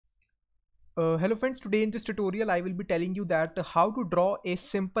Hello friends, today in this tutorial I will be telling you that how to draw a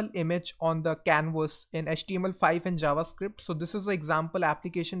simple image on the canvas in HTML5 and JavaScript. So this is an example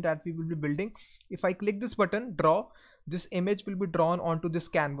application that we will be building. If I click this button, draw, this image will be drawn onto this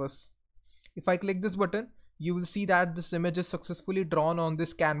canvas. If I click this button, you will see that this image is successfully drawn on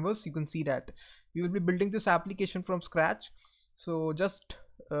this canvas. You can see that we will be building this application from scratch. So just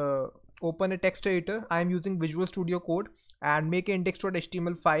open a text editor. I am using Visual Studio Code and make an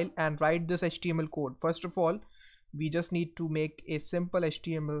index.html file and write this HTML code. First of all, we just need to make a simple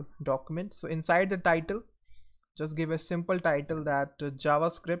HTML document. So inside the title, just give a simple title that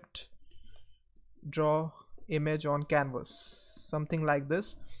JavaScript draw image on canvas, something like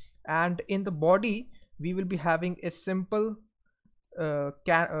this. And in the body, we will be having a simple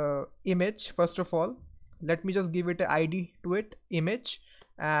image. First of all, let me just give it an ID to it, image,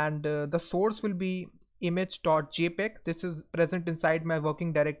 and the source will be image.jpg. This is present inside my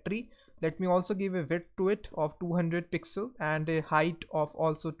working directory. Let me also give a width to it of 200 pixel and a height of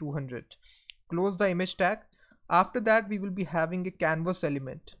also 200. Close the image tag. After that, we will be having a canvas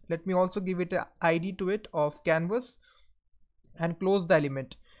element. Let me also give it an ID to it of canvas and close the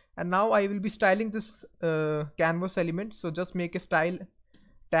element. And now I will be styling this canvas element. So just make a style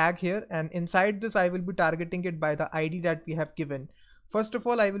tag here, and inside this I will be targeting it by the ID that we have given. First of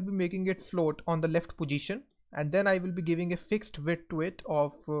all, I will be making it float on the left position, and then I will be giving a fixed width to it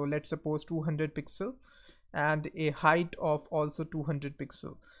of let's suppose 200 pixel and a height of also 200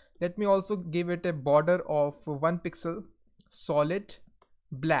 pixel. Let me also give it a border of 1 pixel solid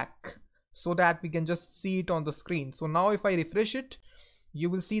black so that we can just see it on the screen. So now if I refresh it, you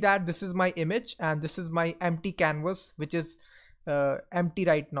will see that this is my image and this is my empty canvas, which is empty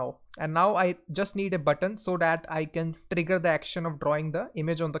right now. And now I just need a button so that I can trigger the action of drawing the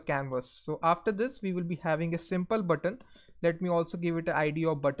image on the canvas. So after this, we will be having a simple button. Let me also give it an ID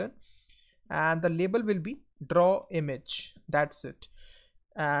of button, and the label will be draw image. That's it.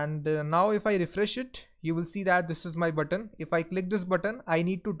 And now if I refresh it, you will see that this is my button. If I click this button, I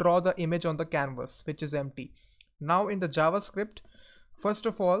need to draw the image on the canvas, which is empty. Now in the JavaScript, first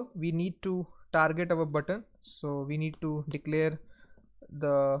of all, we need to target our button. So we need to declare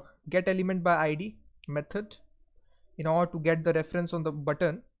the get element by ID method in order to get the reference on the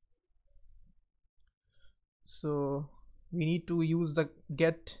button. So we need to use the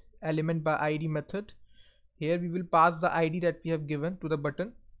get element by ID method. Here we will pass the ID that we have given to the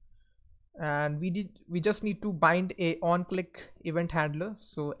button, and we just need to bind a on click event handler.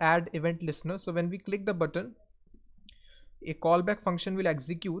 So add event listener. So when we click the button, a callback function will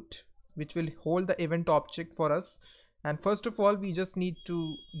execute, which will hold the event object for us. And first of all, we just need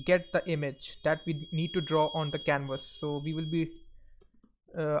to get the image that we need to draw on the canvas. So we will be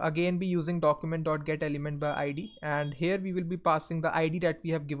again be using document.getElement by ID, and here we will be passing the ID that we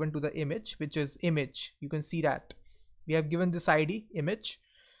have given to the image, which is image. You can see that we have given this ID image.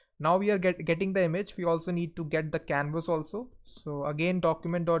 Now we are getting the image. We also need to get the canvas also. So again,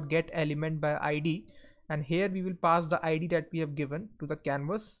 document.getElement by ID, and here we will pass the ID that we have given to the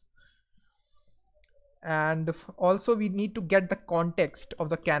canvas. And also we need to get the context of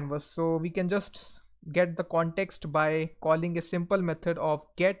the canvas. So we can just get the context by calling a simple method of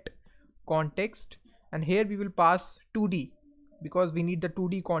get context, and here we will pass 2D because we need the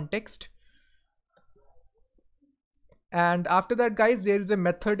 2D context. And after that, guys, there is a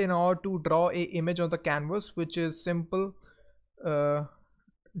method in order to draw a image on the canvas, which is simple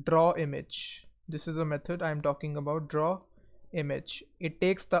draw image. This is a method I am talking about, draw image. It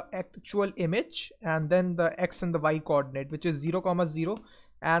takes the actual image and then the x and the y coordinate, which is 0,0,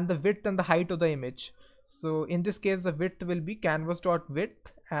 and the width and the height of the image. So in this case, the width will be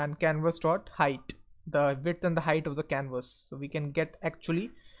canvas.width and canvas.height, the width and the height of the canvas. So we can get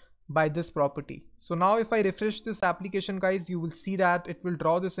actually by this property. So now if I refresh this application, guys, you will see that it will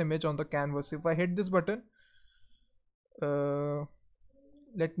draw this image on the canvas. If I hit this button,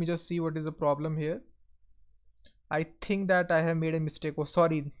 let me just see what is the problem here. I think that I have made a mistake. Oh,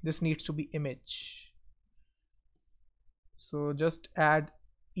 sorry, this needs to be image. So just add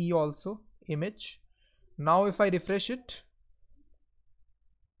E also, image. Now if I refresh it,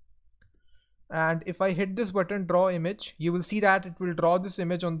 and if I hit this button, draw image, you will see that it will draw this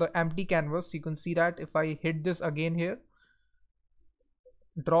image on the empty canvas. You can see that if I hit this again here,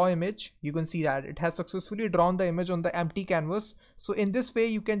 draw image, you can see that it has successfully drawn the image on the empty canvas. So in this way,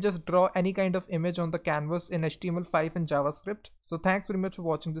 you can just draw any kind of image on the canvas in HTML5 and JavaScript. So thanks very much for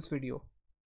watching this video.